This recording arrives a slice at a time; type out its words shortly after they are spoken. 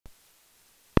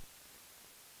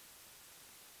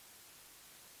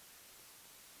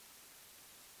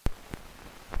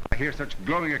hear such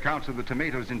glowing accounts of the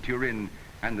tomatoes in Turin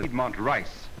and the Piedmont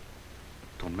rice.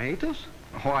 Tomatoes?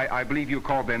 Oh, I believe you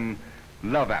call them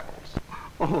love apples.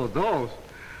 Oh, those?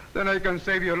 Then I can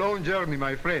save you a long journey,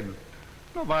 my friend.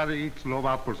 Nobody eats love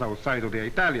apples outside of the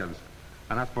Italians.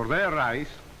 And as for their rice,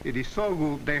 it is so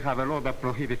good they have a law that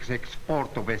prohibits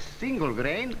export of a single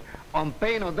grain on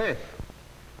pain of death.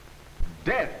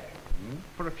 Death?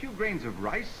 For a few grains of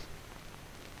rice?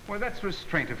 Well, that's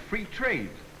restraint of free trade.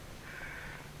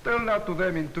 Tell that to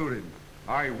them in Turin.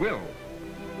 I will.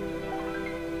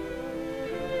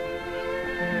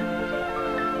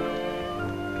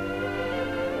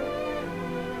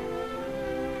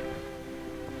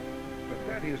 But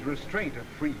that is restraint of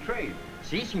free trade.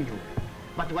 Si, signor.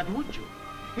 But what would you?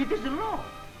 It is the law.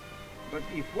 But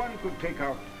if one could take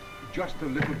out just a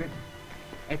little bit...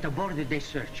 At the border, they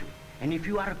search you. And if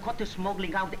you are caught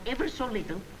smuggling out ever so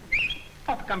little,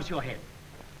 off comes your head.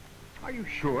 Are you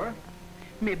sure?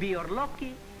 Maybe you're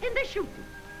lucky, and they shoot you.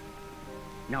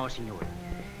 No, signor.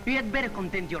 You had better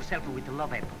content yourself with the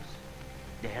love apples.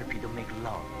 They help you to make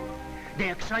love. They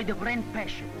excite the grand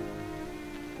passion.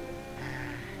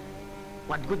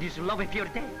 What good is love if you're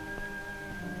dead?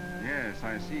 Yes,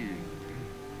 I see.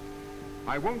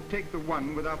 I won't take the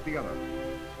one without the other.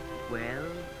 Well,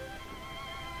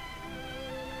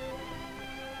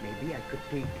 maybe I could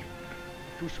take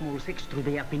 2 small sticks through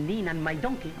the Apennine and my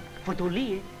donkey for to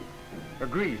leave.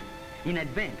 Agreed. In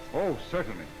advance. Oh,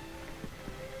 certainly.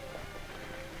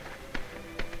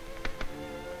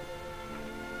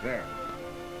 There.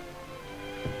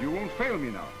 You won't fail me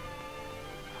now.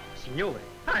 Signore,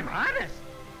 I'm honest.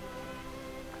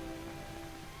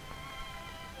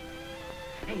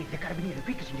 Hey, the carabinieri,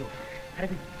 quick, signore.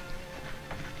 Carabinieri.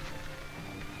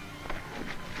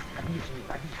 Addio,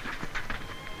 signore, addio.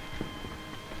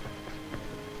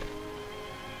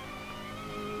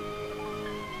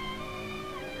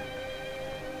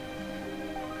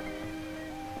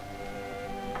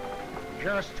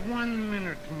 Just 1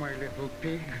 minute, my little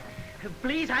pig.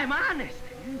 Please, I'm honest.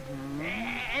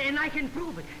 And I can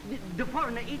prove it. The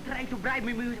foreigner, he tried to bribe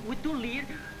me with 2 lire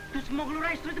to smuggle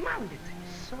rice through the mountains.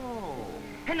 So?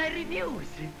 And I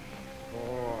refused.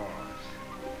 Boss,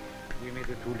 give me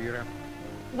the 2 lire.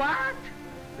 What?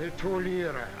 The 2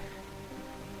 lire.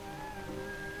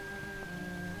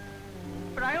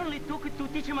 But I only took it to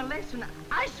teach him a lesson.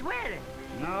 I swear it.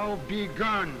 Now be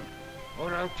gone,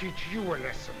 or I'll teach you a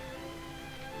lesson.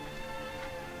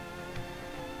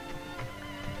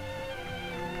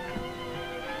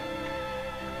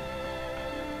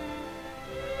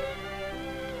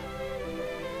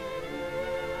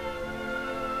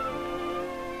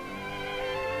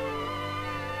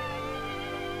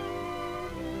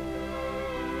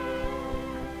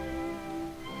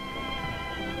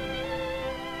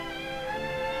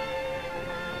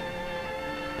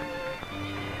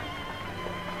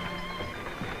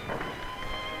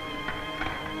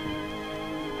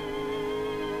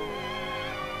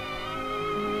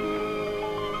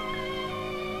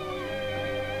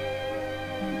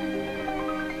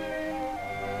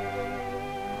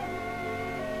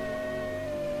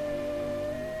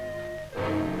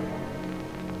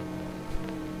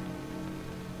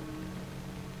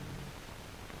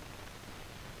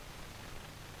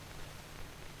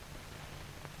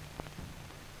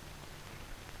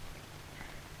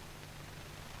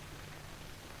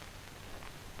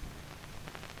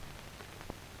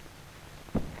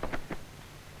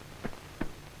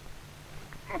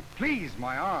 Please,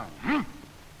 my arm. '"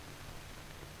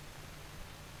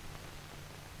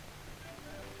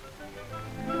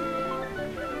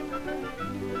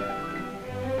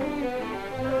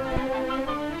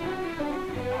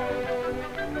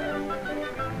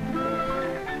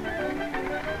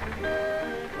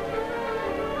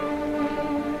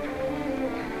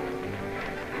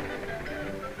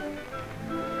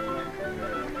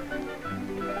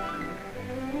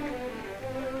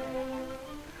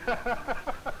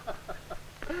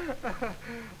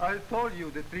 I told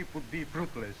you the trip would be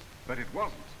fruitless. But it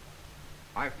wasn't.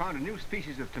 I found a new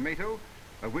species of tomato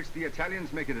of which the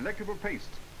Italians make a delectable paste.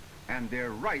 And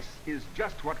their rice is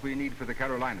just what we need for the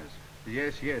Carolinas.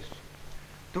 Yes, yes.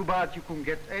 Too bad you couldn't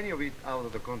get any of it out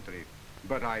of the country.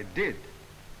 But I did.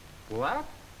 What?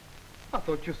 I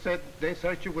thought you said they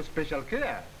searched you with special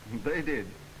care. They did.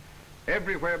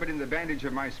 Everywhere but in the bandage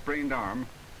of my sprained arm,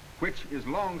 which is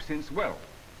long since well.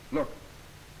 Look.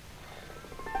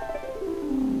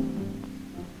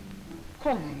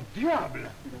 Con diable!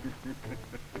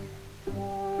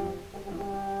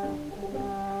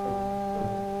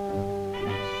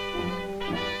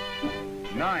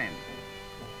 9,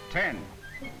 10,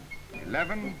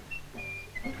 11,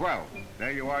 12.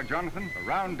 There you are, Jonathan. A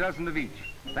round dozen of each.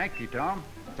 Thank you, Tom.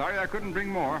 Sorry I couldn't bring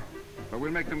more, but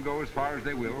we'll make them go as far as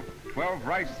they will. 12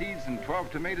 rice seeds and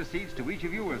 12 tomato seeds to each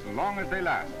of you as long as they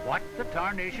last. What the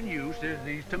tarnation use is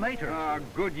these tomatoes?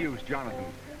 Good use, Jonathan.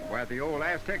 Why, the old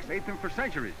Aztecs ate them for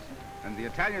centuries, and the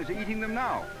Italians are eating them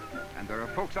now. And there are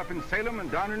folks up in Salem and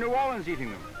down in New Orleans eating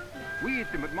them. We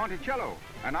eat them at Monticello,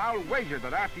 and I'll wager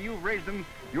that after you've raised them,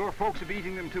 your folks will be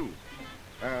eating them too.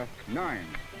 9,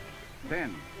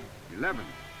 10, 11,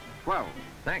 12.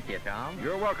 Thank you, Tom.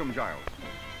 You're welcome, Giles.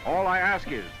 All I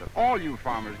ask is that all you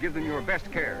farmers give them your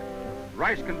best care.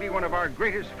 Rice can be one of our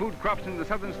greatest food crops in the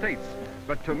southern states,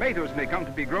 but tomatoes may come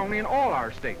to be grown in all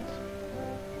our states.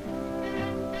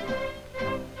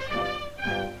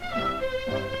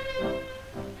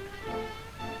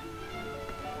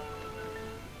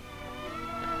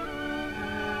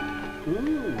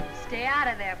 Stay out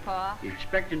of there, Pa. You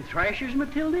expecting thrashers,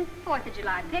 Matilda? 4th of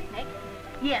July picnic.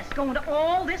 Yes, going to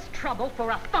all this trouble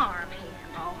for a farm hand.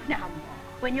 Oh, now,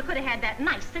 when you could have had that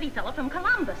nice city fella from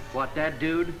Columbus. What, that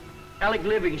dude? Alec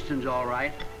Livingston's all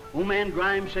right. Old man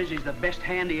Grimes says he's the best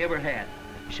hand he ever had.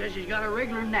 He says he's got a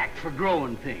regular knack for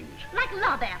growing things. Like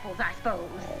love apples, I suppose.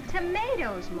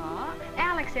 Tomatoes, Ma.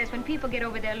 Alex says when people get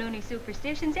over their loony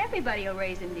superstitions, everybody will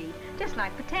raise them be, just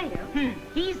like potatoes.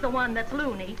 He's the one that's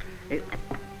loony.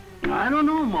 I don't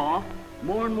know, Ma.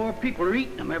 More and more people are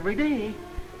eating them every day.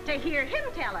 To hear him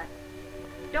tell it.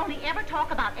 Don't he ever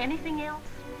talk about anything else?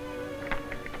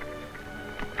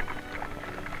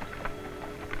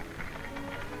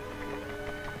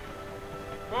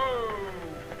 Whoa!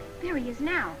 There he is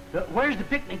now. Where's the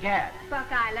picnic at?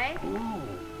 Buckeye Lake. Oh.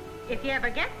 If you ever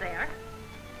get there.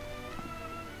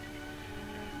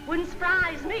 Wouldn't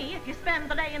surprise me if you spend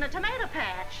the day in a tomato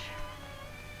patch.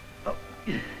 Oh,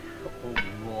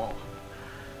 Lord.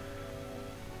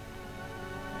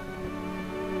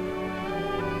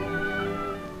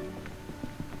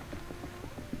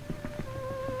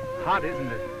 Hot, isn't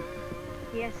it?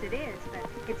 Yes, it is, but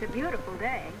it's a beautiful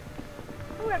day.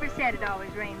 Whoever said it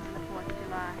always rains on the 4th of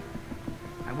July?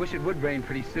 I wish it would rain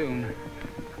pretty soon.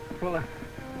 Well,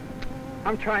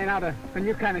 I'm trying out a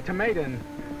new kind of tomato, and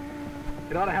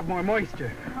it ought to have more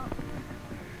moisture. Oh.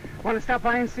 Want to stop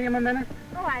by and see him a minute?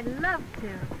 Oh, I'd love to.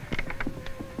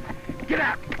 Get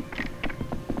out!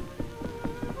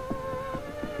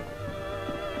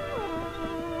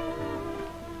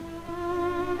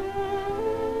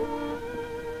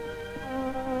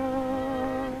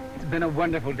 It's been a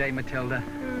wonderful day, Matilda.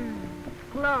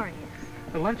 Glorious.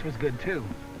 The lunch was good, too.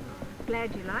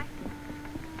 Glad you liked it.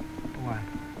 Oh,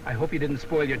 I hope you didn't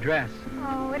spoil your dress.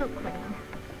 Oh, it'll clean.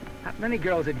 Not many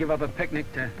girls would give up a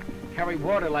picnic to carry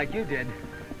water like you did.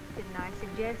 Didn't I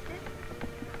suggest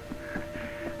it?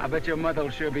 I bet your mother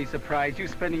will sure be surprised you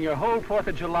spending your whole 4th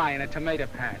of July in a tomato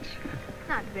patch.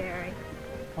 Not very.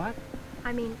 What?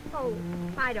 I mean, oh,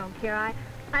 I don't care.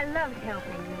 I loved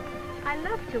helping you. I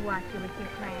love to watch you with your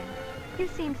plans. You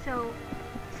seem so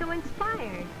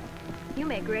inspired. You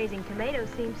make raising tomatoes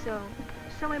seem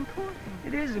so important.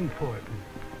 It is important.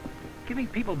 Giving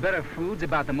people better food's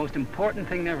about the most important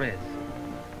thing there is.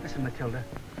 Listen, Matilda,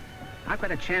 I've got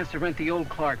a chance to rent the old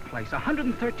Clark place,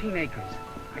 113 acres.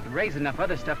 I could raise enough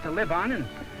other stuff to live on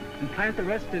and plant the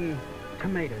rest in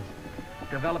tomatoes,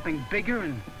 developing bigger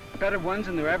and better ones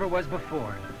than there ever was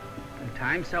before. In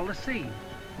time, sell the seed.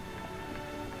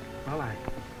 Well,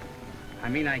 I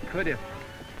mean, I could if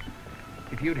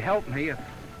you'd help me,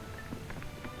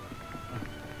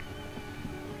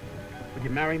 Would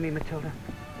you marry me, Matilda?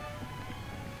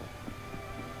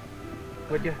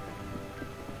 Would you?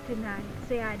 Didn't I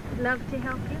say I'd love to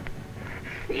help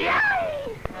you?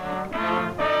 Yay!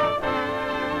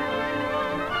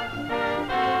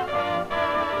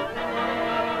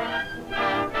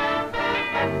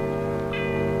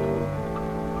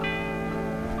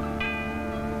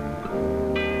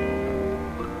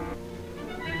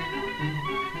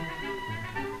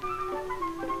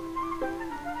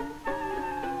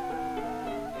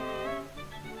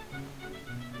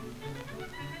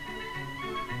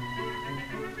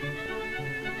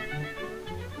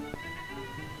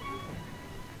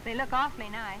 They look awfully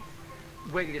nice.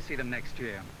 Wait till you see them next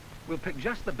year. We'll pick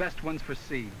just the best ones for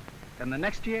seed. Then the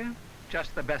next year,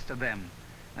 just the best of them.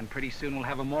 And pretty soon we'll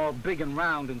have them all big and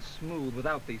round and smooth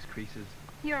without these creases.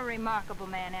 You're a remarkable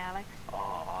man, Alex.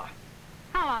 Aw,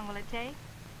 How long will it take?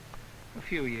 a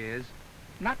few years.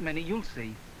 Not many, you'll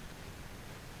see.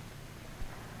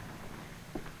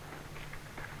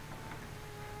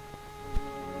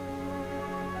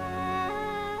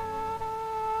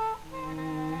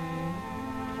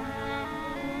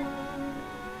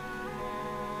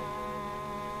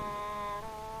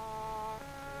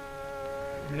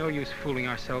 No use fooling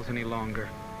ourselves any longer.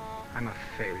 I'm a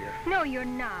failure. No, you're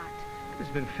not. It's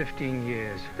been 15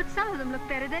 years. But some of them look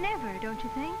better than ever, don't you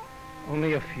think?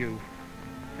 Only a few.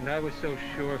 And I was so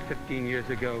sure 15 years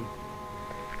ago.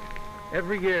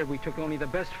 Every year we took only the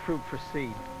best fruit for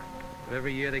seed. But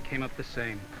every year they came up the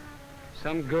same.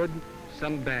 Some good,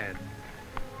 some bad.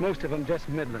 Most of them just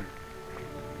middling.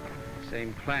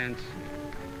 Same plants.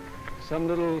 Some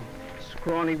little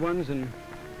scrawny ones and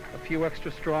a few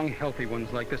extra strong, healthy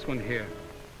ones like this one here.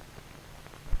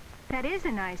 That is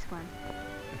a nice one.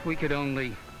 If we could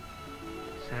only...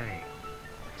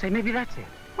 Say, maybe that's it.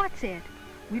 What's it?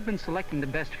 We've been selecting the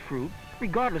best fruit,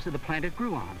 regardless of the plant it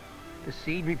grew on. The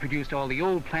seed reproduced all the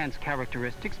old plant's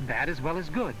characteristics, bad as well as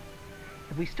good.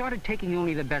 If we started taking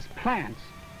only the best plants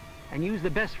and used the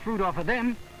best fruit off of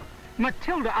them,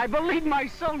 Matilda, I believe my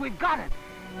soul, we've got it.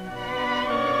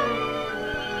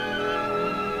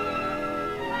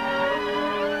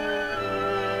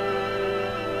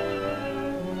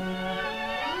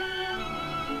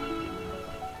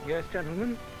 Yes,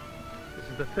 gentlemen. This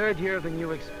is the third year of the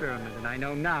new experiment, and I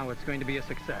know now it's going to be a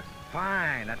success.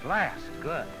 Fine, at last.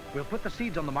 Good. We'll put the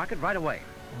seeds on the market right away.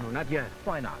 No, not yet.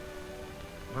 Why not?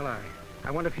 Well,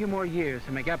 I want a few more years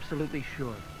to make absolutely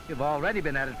sure. You've already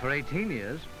been at it for 18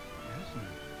 years. Yes, and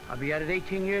I'll be at it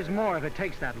 18 years more if it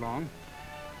takes that long.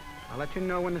 I'll let you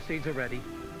know when the seeds are ready.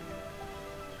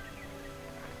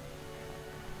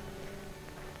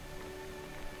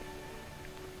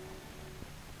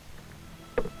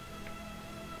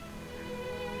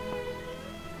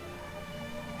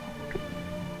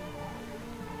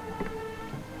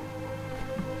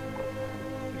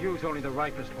 Use only the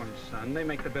ripest ones, son. They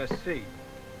make the best seed.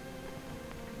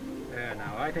 There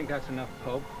now, I think that's enough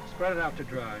pulp. Spread it out to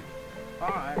dry. All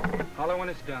right. Hollow when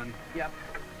it's done. Yep.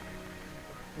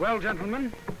 Well,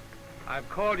 gentlemen, I've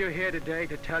called you here today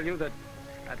to tell you that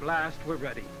at last we're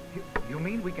ready. You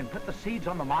mean we can put the seeds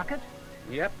on the market?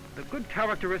 Yep, the good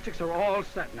characteristics are all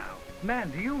set now. Man,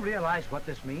 do you realize what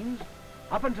this means?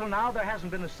 Up until now, there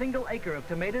hasn't been a single acre of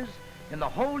tomatoes in the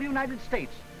whole United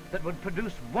States that would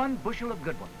produce 1 bushel of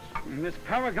good ones. And this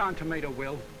Paragon tomato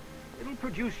will. It'll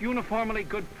produce uniformly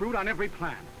good fruit on every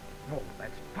plant. Oh,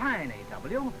 that's fine,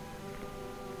 A.W.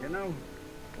 You know,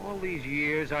 all these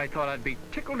years I thought I'd be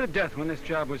tickled to death when this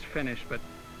job was finished, but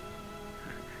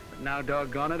now,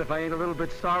 doggone it, if I ain't a little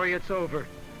bit sorry it's over.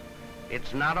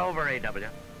 It's not over, A.W.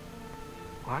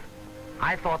 What?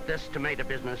 I thought this tomato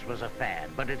business was a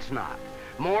fad, but it's not.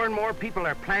 More and more people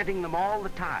are planting them all the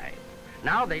time.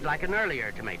 Now they'd like an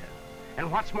earlier tomato.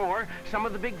 And what's more, some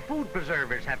of the big food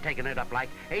preservers have taken it up, like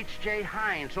H.J.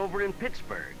 Heinz over in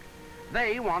Pittsburgh.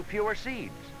 They want fewer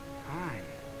seeds. Fine.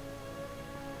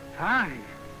 Fine.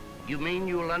 You mean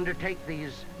you'll undertake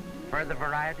these further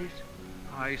varieties?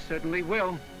 I certainly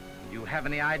will. You have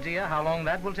any idea how long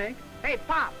that will take? Hey,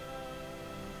 Pop!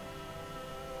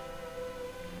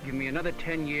 Give me another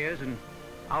 10 years and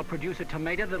I'll produce a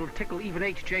tomato that'll tickle even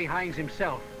H.J. Heinz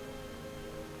himself.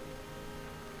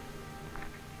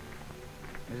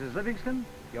 Mrs. Livingston,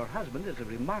 your husband is a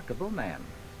remarkable man.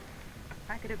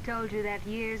 I could have told you that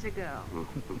years ago.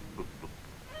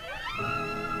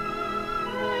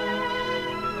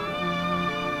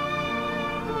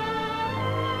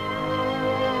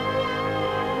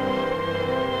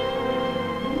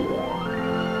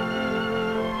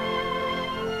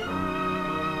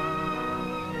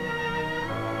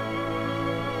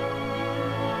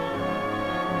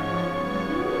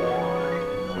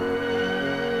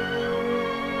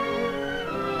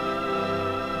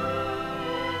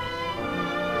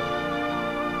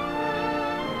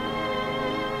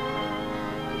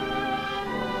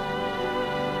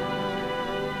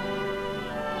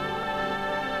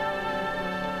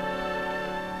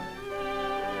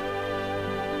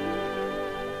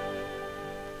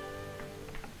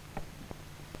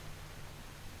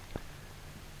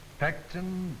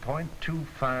 Pectin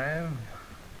 0.25,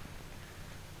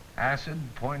 acid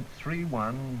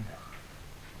 0.31,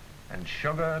 and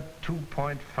sugar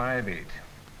 2.58.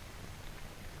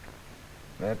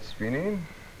 That's Feeney?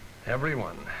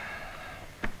 Everyone.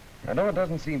 I know it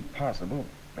doesn't seem possible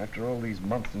after all these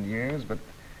months and years, but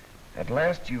at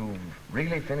last you've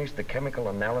really finished the chemical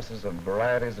analysis of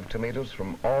varieties of tomatoes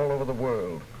from all over the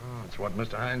world. Oh, that's what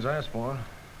Mr. Heinz asked for.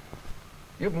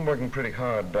 You've been working pretty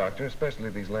hard, Doctor,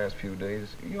 especially these last few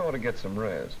days. You ought to get some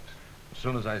rest. As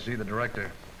soon as I see the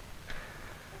director.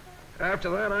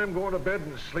 After that, I'm going to bed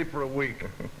and sleep for a week.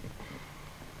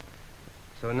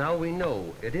 So now we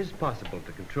know it is possible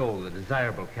to control the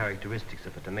desirable characteristics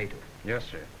of a tomato. Yes,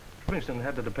 sir. Livingston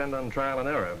had to depend on trial and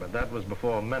error, but that was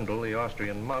before Mendel, the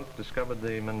Austrian monk, discovered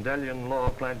the Mendelian law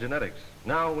of plant genetics.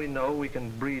 Now we know we can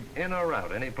breed in or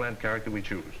out any plant character we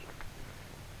choose.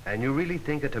 And you really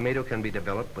think a tomato can be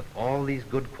developed with all these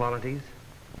good qualities,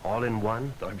 all in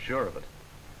one? I'm sure of it.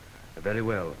 Very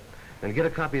well. Then get a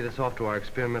copy of this off to our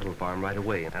experimental farm right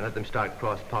away and let them start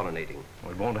cross-pollinating.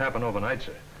 Well, it won't happen overnight,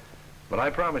 sir. But I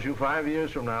promise you, 5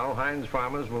 years from now, Heinz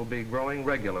farmers will be growing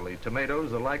regularly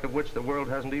tomatoes the like of which the world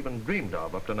hasn't even dreamed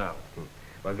of up to now.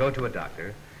 Well, go to a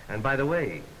doctor. And by the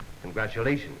way,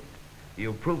 congratulations.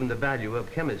 You've proven the value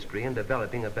of chemistry in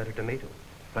developing a better tomato.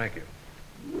 Thank you.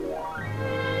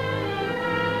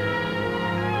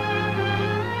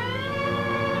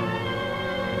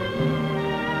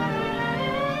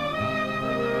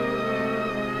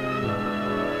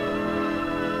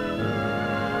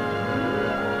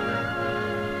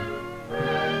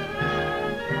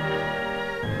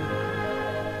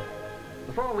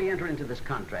 Before we enter into this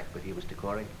contract with you, Mr.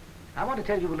 Corey, I want to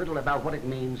tell you a little about what it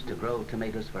means to grow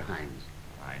tomatoes for Heinz.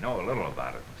 I know a little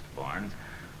about it, Mr. Barnes.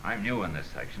 I'm new in this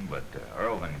section, but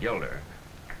Irvin Gilder,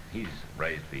 he's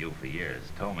raised for you for years,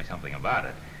 told me something about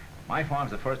it. My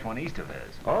farm's the first one east of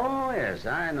his. Oh, yes,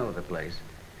 I know the place.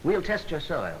 We'll test your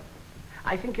soil.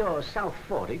 I think your South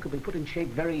 40 could be put in shape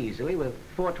very easily with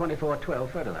 424-12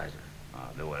 fertilizer.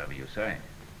 I'll do whatever you say.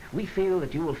 We feel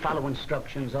that you will follow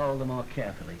instructions all the more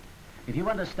carefully if you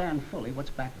understand fully what's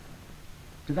back of them.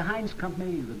 To the Heinz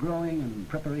Company, the growing and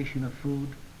preparation of food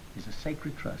is a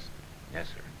sacred trust. Yes,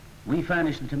 sir. We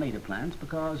furnish the tomato plants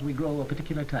because we grow a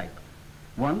particular type,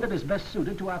 one that is best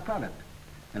suited to our product,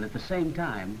 and at the same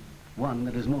time, one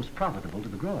that is most profitable to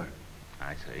the grower.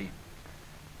 I see.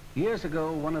 Years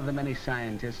ago, one of the many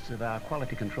scientists of our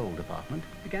quality control department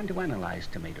began to analyze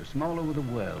tomatoes from all over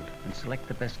the world and select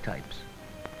the best types,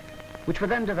 which were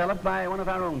then developed by one of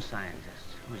our own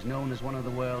scientists, who is known as one of the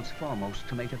world's foremost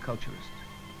tomato culturists.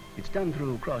 It's done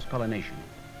through cross-pollination.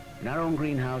 In our own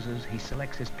greenhouses, he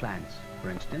selects his plants. For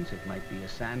instance, it might be a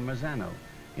San Marzano,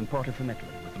 imported from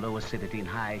Italy, with low acidity and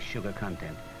high sugar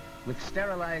content. With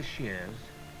sterilized shears,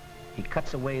 he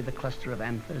cuts away the cluster of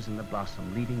anthers in the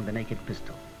blossom, leaving the naked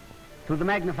pistil. Through the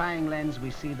magnifying lens,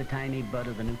 we see the tiny bud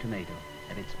of the new tomato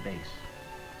at its base.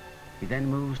 He then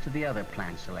moves to the other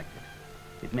plant selected.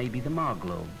 It may be the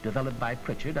Marglobe, developed by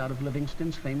Pritchard out of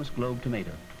Livingston's famous Globe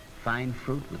tomato, fine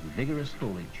fruit with vigorous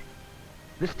foliage.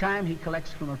 This time he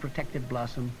collects from a protected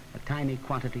blossom a tiny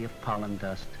quantity of pollen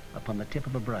dust upon the tip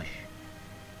of a brush.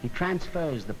 He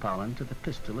transfers the pollen to the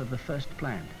pistil of the first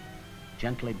plant,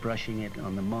 gently brushing it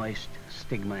on the moist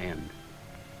stigma end.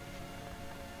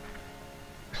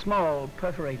 A small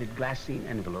perforated glassine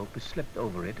envelope is slipped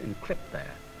over it and clipped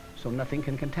there, so nothing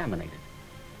can contaminate it.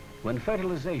 When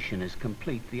fertilization is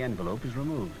complete, the envelope is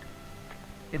removed.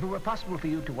 If it were possible for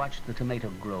you to watch the tomato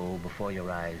grow before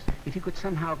your eyes, if you could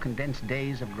somehow condense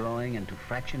days of growing into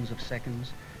fractions of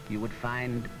seconds, you would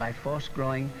find, by force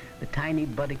growing, the tiny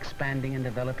bud expanding and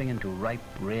developing into ripe,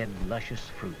 red, luscious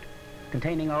fruit,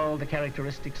 containing all the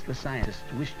characteristics the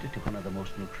scientists wished it to one of the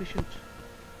most nutritious.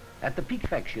 At the peak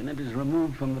perfection, it is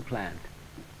removed from the plant.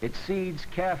 Its seeds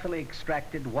carefully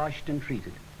extracted, washed, and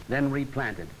treated, then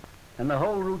replanted, and the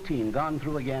whole routine gone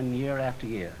through again year after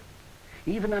year.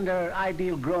 Even under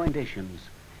ideal growing conditions,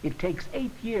 it takes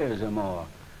 8 years or more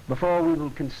before we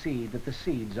will concede that the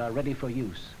seeds are ready for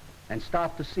use and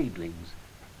start the seedlings,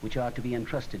 which are to be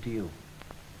entrusted to you.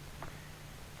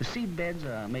 The seed beds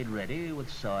are made ready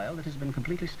with soil that has been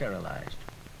completely sterilized.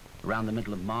 Around the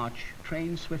middle of March,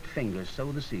 trained swift fingers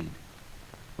sow the seed.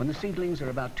 When the seedlings are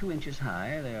about 2 inches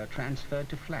high, they are transferred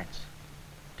to flats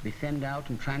to be thinned out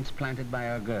and transplanted by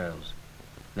our girls.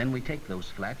 Then we take those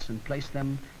flats and place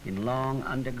them in long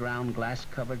underground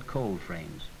glass-covered cold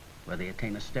frames, where they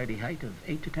attain a sturdy height of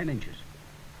 8 to 10 inches.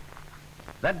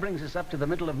 That brings us up to the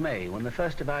middle of May, when the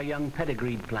first of our young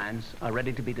pedigreed plants are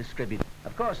ready to be distributed.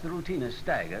 Of course, the routine is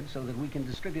staggered so that we can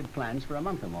distribute plants for a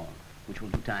month or more, which will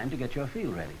give time to get your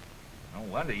field ready. No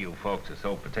wonder you folks are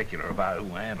so particular about who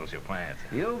handles your plants.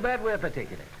 You bet we're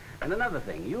particular. And another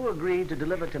thing, you agreed to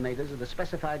deliver tomatoes at a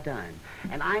specified time,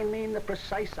 and I mean the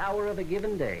precise hour of a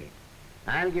given day.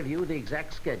 I'll give you the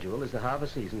exact schedule as the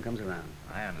harvest season comes around.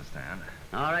 I understand.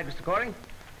 All right, Mr. Corey,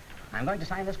 I'm going to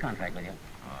sign this contract with you.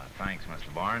 Oh, thanks,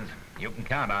 Mr. Barnes. You can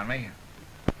count on me.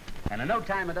 And in no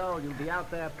time at all, you'll be out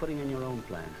there putting in your own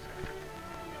plants.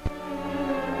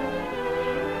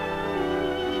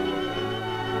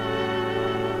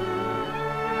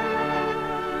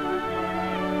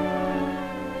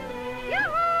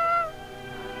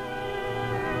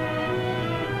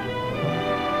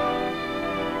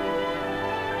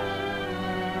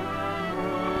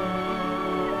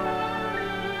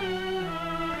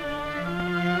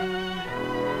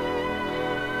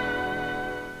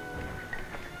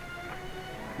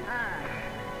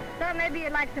 thought maybe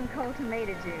you'd like some cold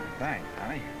tomato juice. Thanks,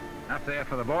 honey. Enough there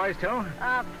for the boys, too?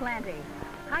 Plenty.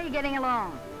 How are you getting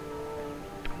along?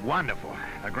 Wonderful.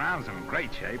 The ground's in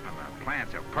great shape, and the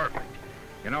plants are perfect.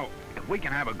 You know, if we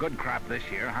can have a good crop this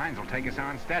year, Heinz will take us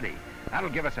on steady. That'll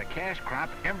give us a cash crop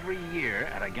every year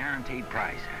at a guaranteed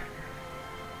price.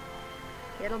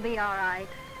 It'll be all right.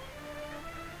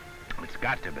 It's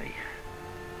got to be.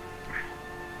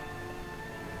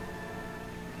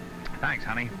 Thanks,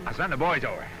 honey. I'll send the boys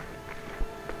over.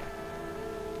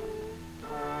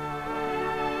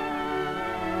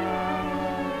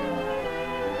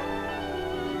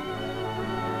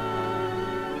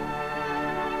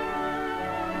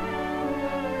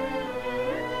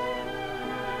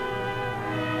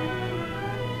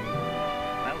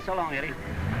 Well, so long, Eddie.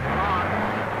 Come on.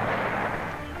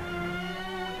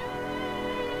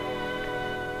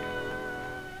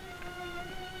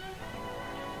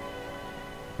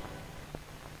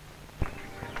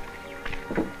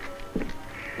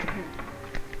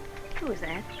 Who was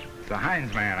that? It's the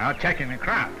Heinz man out checking the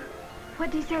crop.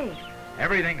 What'd he say?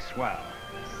 Everything's swell.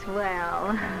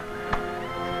 Swell.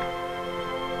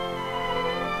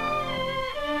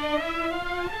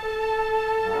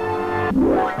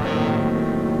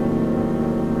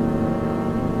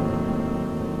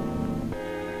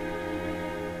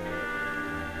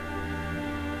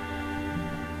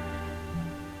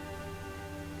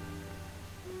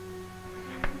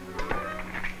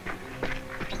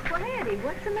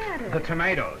 What's the matter? The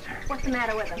tomatoes. What's the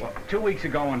matter with them? Well, 2 weeks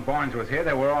ago when Barnes was here,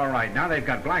 they were all right. Now they've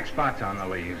got black spots on the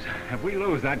leaves. If we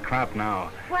lose that crop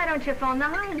now... Why don't you phone the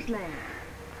Heinz man?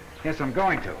 Yes, I'm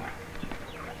going to.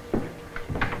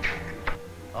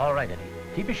 All right, Eddie.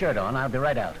 Keep your shirt on. I'll be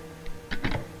right out.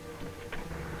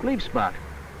 Leaf spot.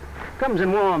 Comes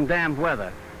in warm, damp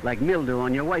weather, like mildew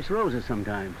on your wife's roses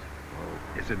sometimes.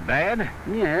 Is it bad?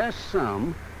 Yes,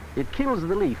 some. It kills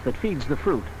the leaf that feeds the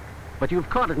fruit. But you've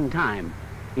caught it in time,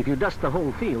 if you dust the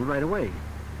whole field right away.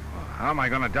 Well, how am I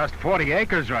going to dust 40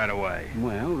 acres right away?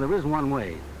 Well, there is one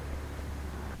way.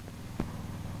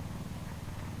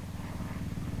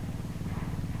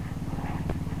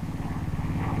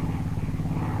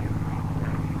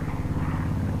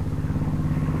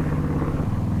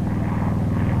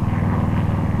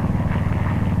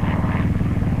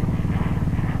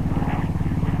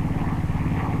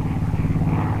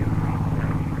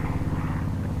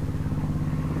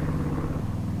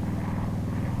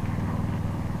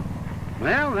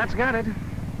 Well, that's got it.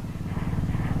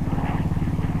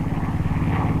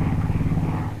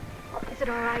 Is it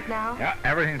all right now? Yeah,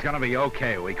 everything's going to be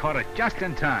okay. We caught it just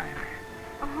in time.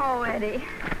 Oh, Eddie,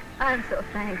 I'm so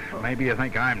thankful. Maybe you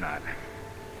think I'm not.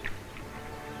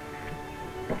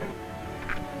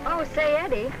 Oh, say,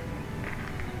 Eddie,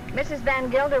 Mrs. Van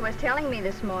Gilder was telling me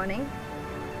this morning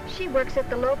she works at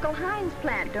the local Heinz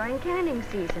plant during canning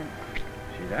season.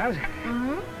 She does?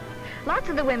 Mm-hmm. Lots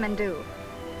of the women do.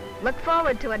 Look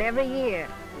forward to it every year.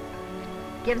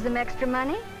 Gives them extra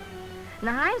money. And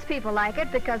the Heinz people like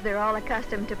it because they're all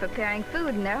accustomed to preparing food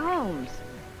in their homes.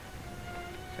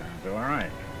 Sounds all right.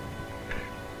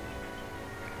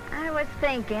 I was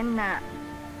thinking,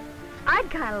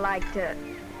 I'd kind of like to...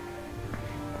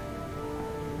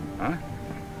 Huh?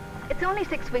 It's only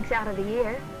 6 weeks out of the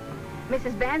year.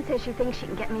 Mrs. Van says she thinks she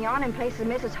can get me on in place of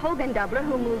Mrs. Hogan Doubler,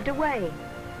 who moved away.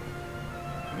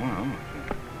 Well...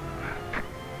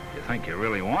 think you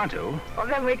really want to. Well,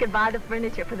 then we could buy the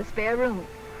furniture for the spare room.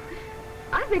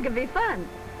 I think it'd be fun.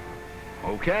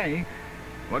 Okay.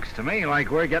 Looks to me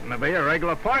like we're getting to be a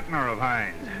regular partner of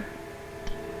Heinz.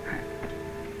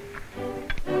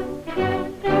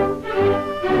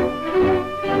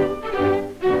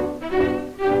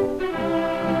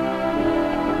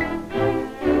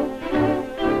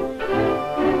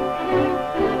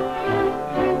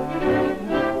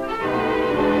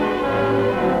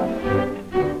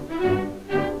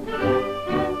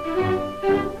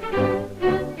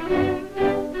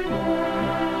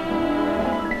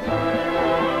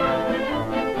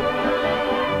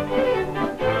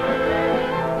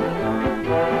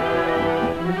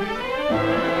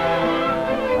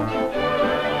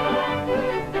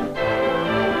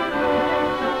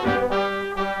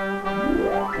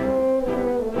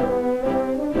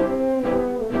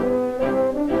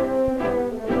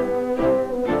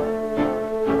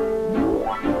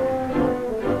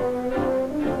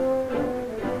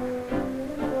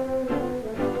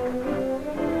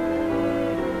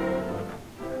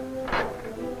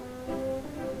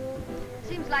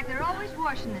 Like they're always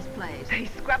washing this place. They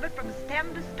scrub it from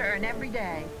stem to stern every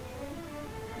day.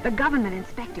 The government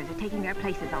inspectors are taking their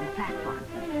places on the platform.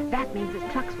 That means the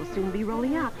trucks will soon be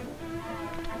rolling up.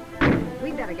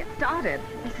 We'd better get started.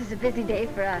 This is a busy day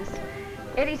for us.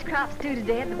 Eddie's crop's due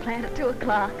today at the plant at 2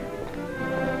 o'clock.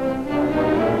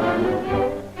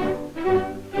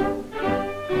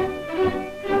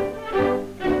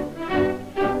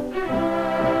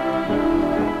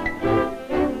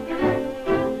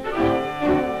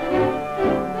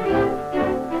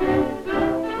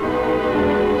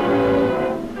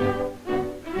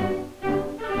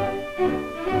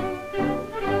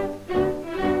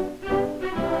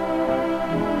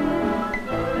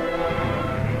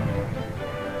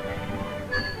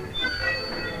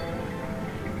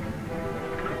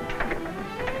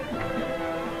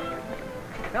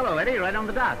 Hello, Eddie, right on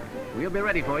the dock. We'll be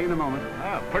ready for you in a moment.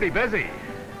 Oh, pretty busy.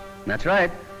 That's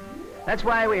right. That's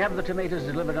why we have the tomatoes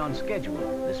delivered on schedule.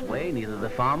 This way, neither the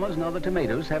farmers nor the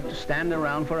tomatoes have to stand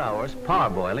around for hours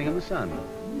parboiling in the sun.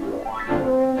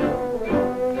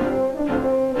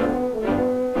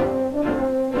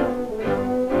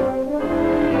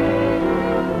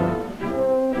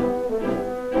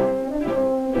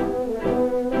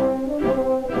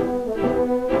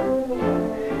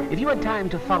 If you had time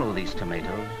to follow these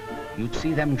tomatoes, you'd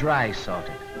see them dry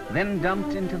sorted, then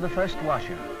dumped into the first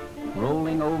washer,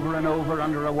 rolling over and over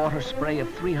under a water spray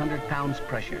of 300 pounds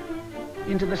pressure,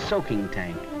 into the soaking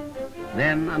tank,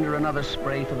 then under another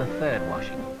spray for the third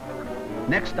washing.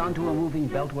 Next onto a moving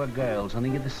belt where girls on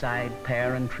either side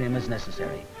pare and trim as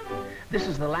necessary. This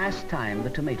is the last time the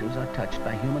tomatoes are touched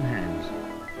by human hands.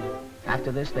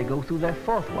 After this, they go through their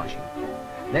fourth washing,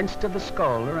 thence to the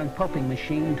scalder and pulping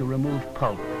machine to remove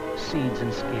pulp, seeds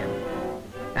and skin.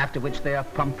 After which they are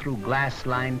pumped through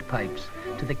glass-lined pipes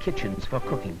to the kitchens for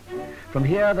cooking. From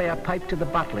here, they are piped to the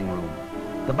bottling room.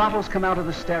 The bottles come out of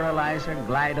the sterilizer,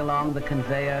 glide along the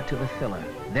conveyor to the filler,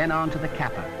 then on to the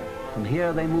capper. From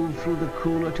here, they move through the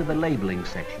cooler to the labeling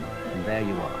section, and there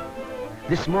you are.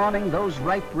 This morning, those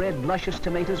ripe red, luscious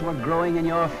tomatoes were growing in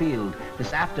your field.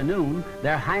 This afternoon,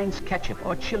 they're Heinz ketchup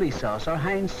or chili sauce or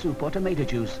Heinz soup or tomato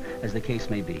juice, as the case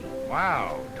may be.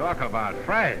 Wow, talk about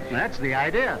fresh. That's the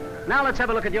idea. Now let's have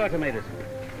a look at your tomatoes.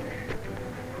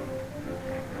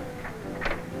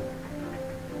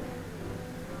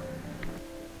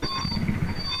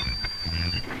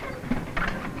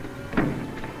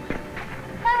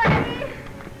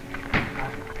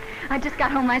 I just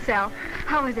got home myself.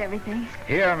 How was everything?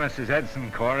 Here, Mrs.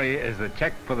 Edson Corey, is the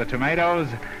check for the tomatoes.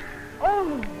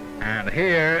 Oh. And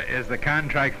here is the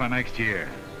contract for next year.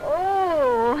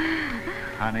 Oh.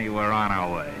 Honey, we're on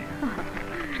our way.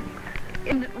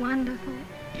 Isn't it wonderful?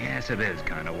 Yes, it is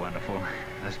kind of wonderful.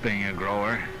 Us being a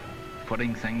grower,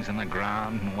 putting things in the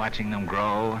ground and watching them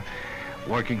grow,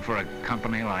 working for a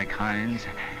company like Heinz,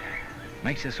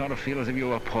 makes you sort of feel as if you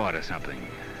were part of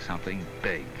something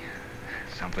big.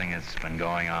 Something that's been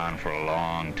going on for a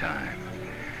long time.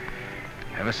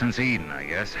 Ever since Eden, I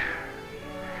guess.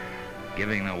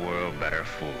 Giving the world better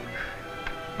food.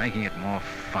 Making it more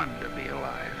fun to be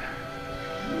alive.